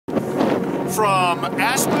from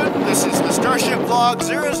Aspen. This is the Starship Vlog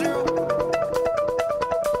 00.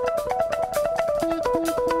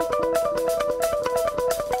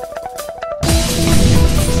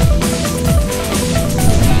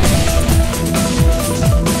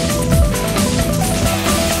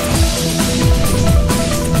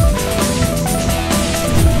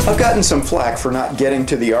 I've gotten some flack for not getting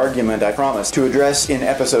to the argument I promised to address in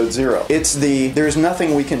episode 0. It's the "there's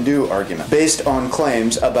nothing we can do" argument, based on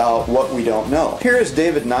claims about what we don't know. Here is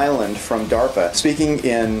David Neyland from DARPA speaking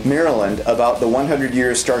in Maryland about the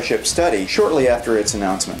 100-year Starship study shortly after its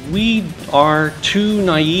announcement. We are too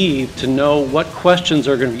naive to know what questions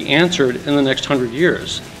are going to be answered in the next 100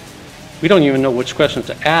 years. We don't even know which questions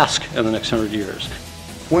to ask in the next 100 years.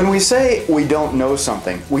 When we say we don't know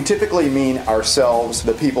something, we typically mean ourselves,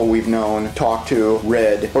 the people we've known, talked to,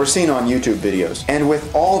 read, or seen on YouTube videos. And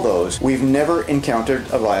with all those, we've never encountered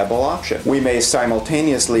a viable option. We may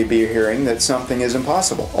simultaneously be hearing that something is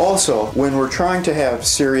impossible. Also, when we're trying to have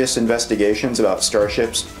serious investigations about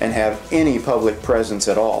starships and have any public presence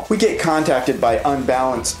at all, we get contacted by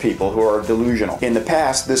unbalanced people who are delusional. In the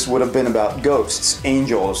past, this would have been about ghosts,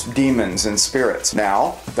 angels, demons, and spirits.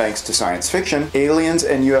 Now, thanks to science fiction, aliens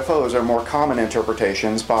and UFOs are more common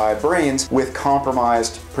interpretations by brains with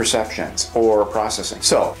compromised perceptions or processing.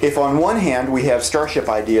 So, if on one hand we have Starship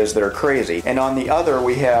ideas that are crazy, and on the other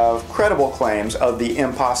we have credible claims of the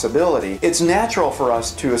impossibility, it's natural for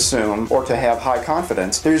us to assume, or to have high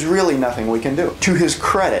confidence, there's really nothing we can do. To his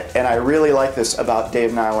credit, and I really like this about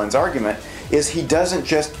Dave Neyland's argument, is he doesn't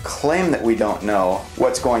just claim that we don't know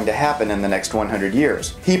what's going to happen in the next 100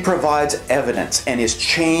 years. He provides evidence, and his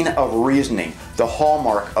chain of reasoning, the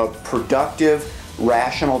hallmark of productive,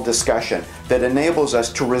 rational discussion that enables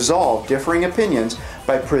us to resolve differing opinions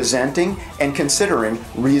by presenting and considering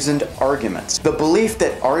reasoned arguments. The belief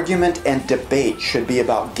that argument and debate should be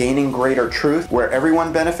about gaining greater truth where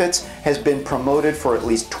everyone benefits has been promoted for at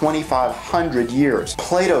least 2,500 years.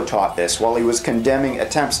 Plato taught this while he was condemning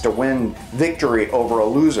attempts to win victory over a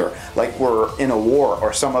loser, like we're in a war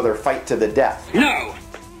or some other fight to the death. No!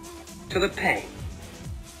 To the pain.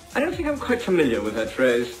 I don't think I'm quite familiar with that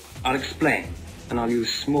phrase. I'll explain. And I'll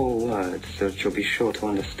use small words so that you'll be sure to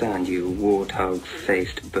understand, you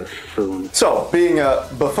warthog-faced buffoon. So, being a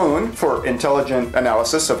buffoon for intelligent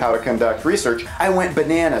analysis of how to conduct research, I went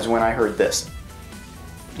bananas when I heard this.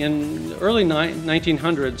 In the early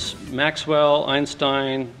 1900s, Maxwell,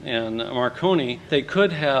 Einstein, and Marconi, they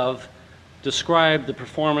could have described the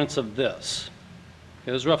performance of this.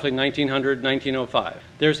 It was roughly 1900, 1905.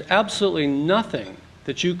 There's absolutely nothing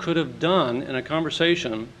that you could have done in a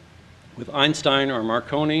conversation with Einstein or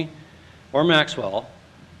Marconi or Maxwell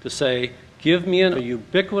to say, give me a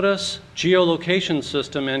ubiquitous geolocation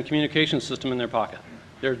system and communication system in their pocket.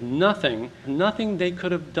 There's nothing they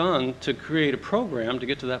could have done to create a program to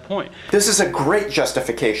get to that point. This is a great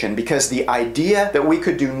justification because the idea that we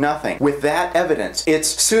could do nothing with that evidence, it's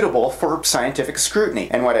suitable for scientific scrutiny.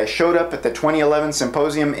 And when I showed up at the 2011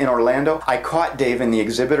 symposium in Orlando, I caught Dave in the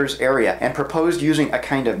exhibitors area and proposed using a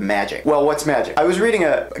kind of magic. Well, what's magic? I was reading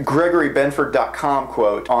a GregoryBenford.com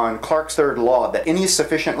quote on Clarke's third law that any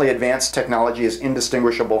sufficiently advanced technology is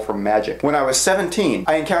indistinguishable from magic. When I was 17,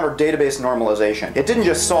 I encountered database normalization. It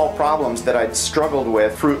didn't just solve problems that I'd struggled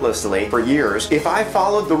with fruitlessly for years. If I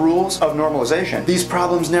followed the rules of normalization, these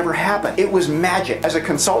problems never happened. It was magic. As a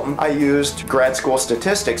consultant, I used grad school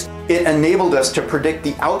statistics. It enabled us to predict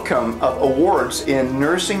the outcome of awards in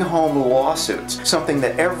nursing home lawsuits, something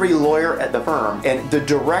that every lawyer at the firm and the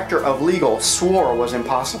director of legal swore was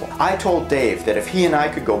impossible. I told Dave that if he and I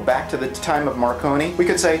could go back to the time of Marconi, we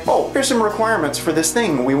could say, oh, here's some requirements for this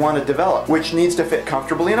thing we want to develop, which needs to fit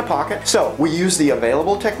comfortably in a pocket. So we use the available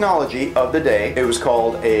technology of the day. It was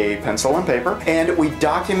called a pencil and paper, and we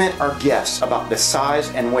document our guess about the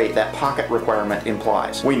size and weight that pocket requirement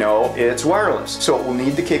implies. We know it's wireless, so it will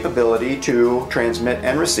need the capability to transmit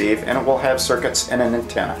and receive, and it will have circuits and an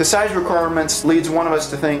antenna. The size requirements leads one of us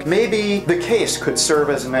to think maybe the case could serve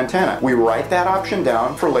as an antenna. We write that option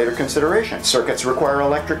down for later consideration. Circuits require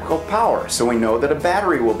electrical power, so we know that a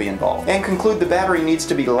battery will be involved, and conclude the battery needs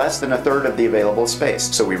to be less than a third of the available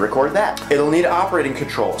space, so we record that. It'll need operating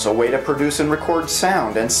controls, a way to produce and record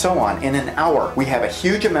sound, and so on. In an hour, we have a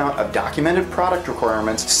huge amount of documented product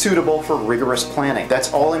requirements suitable for rigorous planning.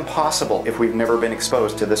 That's all impossible if we've never been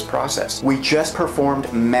exposed to this process. We just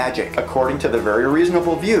performed magic, according to the very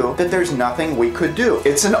reasonable view that there's nothing we could do.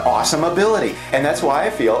 It's an awesome ability, and that's why I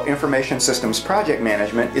feel information systems project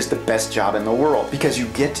management is the best job in the world, because you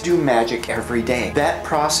get to do magic every day. That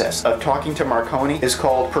process of talking to Marconi is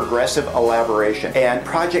called progressive elaboration, and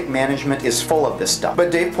project management is full of this stuff.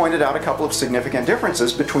 But Dave pointed out a couple of significant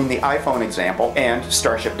differences between the iPhone example and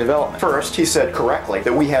Starship development. First, he said correctly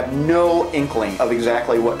that we have no inkling of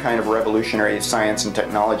exactly what kind of revolutionary science and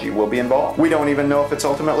technology will be involved. We don't even know if it's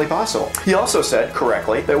ultimately possible. He also said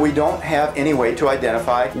correctly that we don't have any way to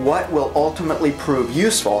identify what will ultimately prove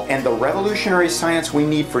useful, and the revolutionary science we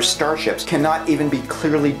need for starships cannot even be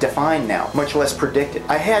clearly defined now, much less predicted.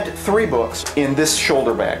 I had 3 books in this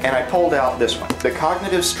shoulder bag, and I pulled out this one, The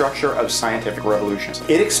Cognitive Structure of Scientific Revolutions.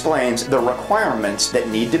 It explains the requirements that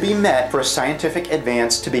need to be met for a scientific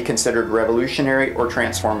advance to be considered revolutionary or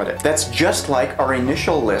transformative. That's just like our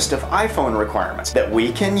initial list of iPhone requirements that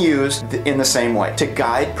we can use in the same way to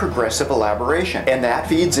guide progressive elaboration, and that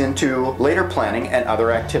feeds into later planning and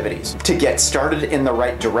other activities. To get started in the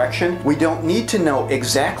right direction, we don't need to know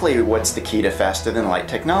exactly what's the key to faster than light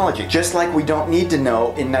technology, just like we don't need to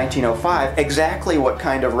know in 1905 exactly what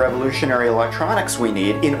kind of revolutionary electronics we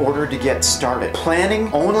need in order to get started.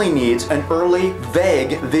 Planning only needs an early,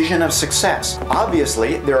 vague vision of success.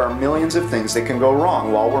 Obviously, there are millions of things that can go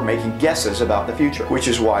wrong while we're making guesses about the future, which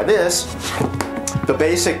is why the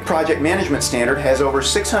basic project management standard has over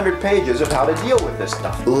 600 pages of how to deal with this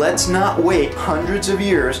stuff. Let's not wait hundreds of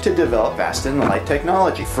years to develop fast and light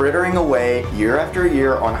technology, frittering away year after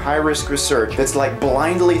year on high-risk research that's like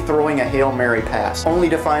blindly throwing a Hail Mary pass, only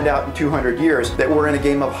to find out in 200 years that we're in a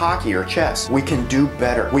game of hockey or chess. We can do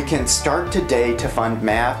better. We can start today to fund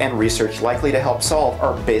math and research likely to help solve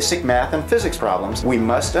our basic math and physics problems we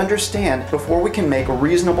must understand before we can make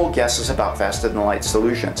reasonable guesses about faster than light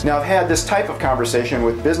solutions. Now, I've had this type of conversation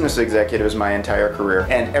with business executives my entire career,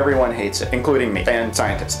 and everyone hates it, including me and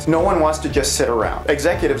scientists. No one wants to just sit around.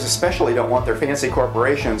 Executives especially don't want their fancy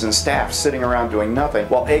corporations and staff sitting around doing nothing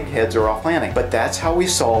while eggheads are off planning. But that's how we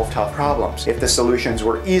solve tough problems. If the solutions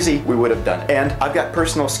were easy, we would have done it. And I've got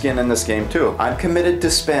personal skin in this game too. I'm committed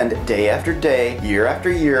to spend day after day, year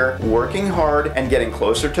after year, working hard and getting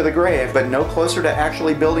closer to the grave, but no closer to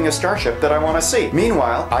actually building a starship that I want to see.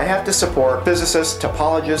 Meanwhile, I have to support physicists,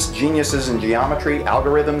 topologists, geniuses in geometry,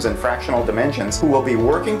 algorithms, and fractional dimensions who will be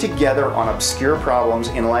working together on obscure problems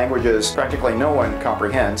in languages practically no one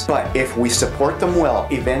comprehends. But if we support them well,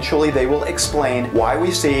 eventually they will explain why we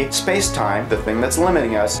see space-time, the thing that's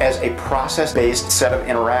limiting us, as a process-based set of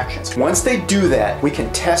interactions. Once they do that, we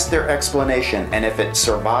can test their explanation, and if it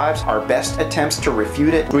survives our best attempts to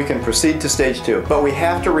refute it, we can proceed to stage 2. But we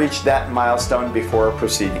have to reach that milestone before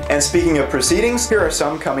proceeding. And speaking of proceedings, here are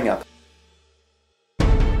some coming up.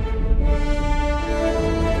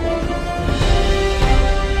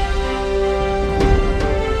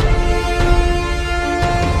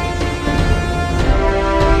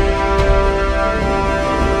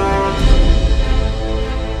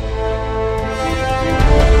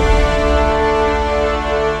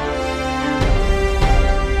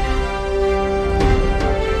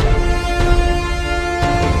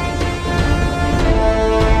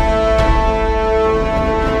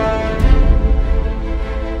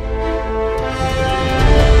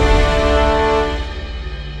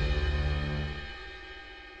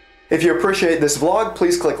 If you appreciate this vlog,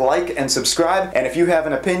 please click like and subscribe, and if you have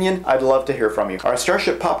an opinion, I'd love to hear from you. Our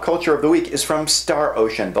Starship Pop Culture of the Week is from Star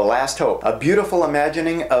Ocean, The Last Hope, a beautiful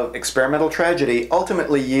imagining of experimental tragedy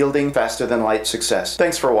ultimately yielding faster than light success.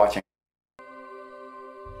 Thanks for watching.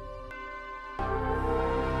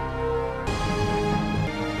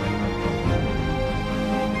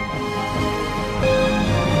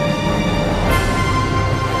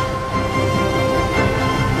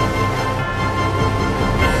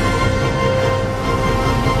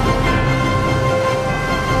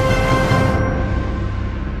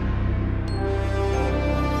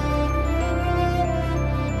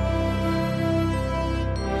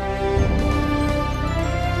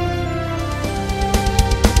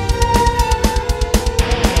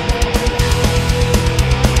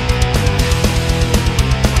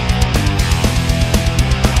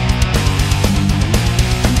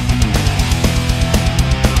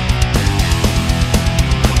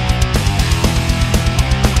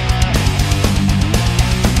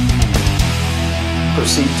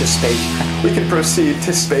 Proceed to space. We can proceed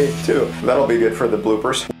to space too. That'll be good for the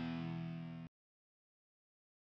bloopers.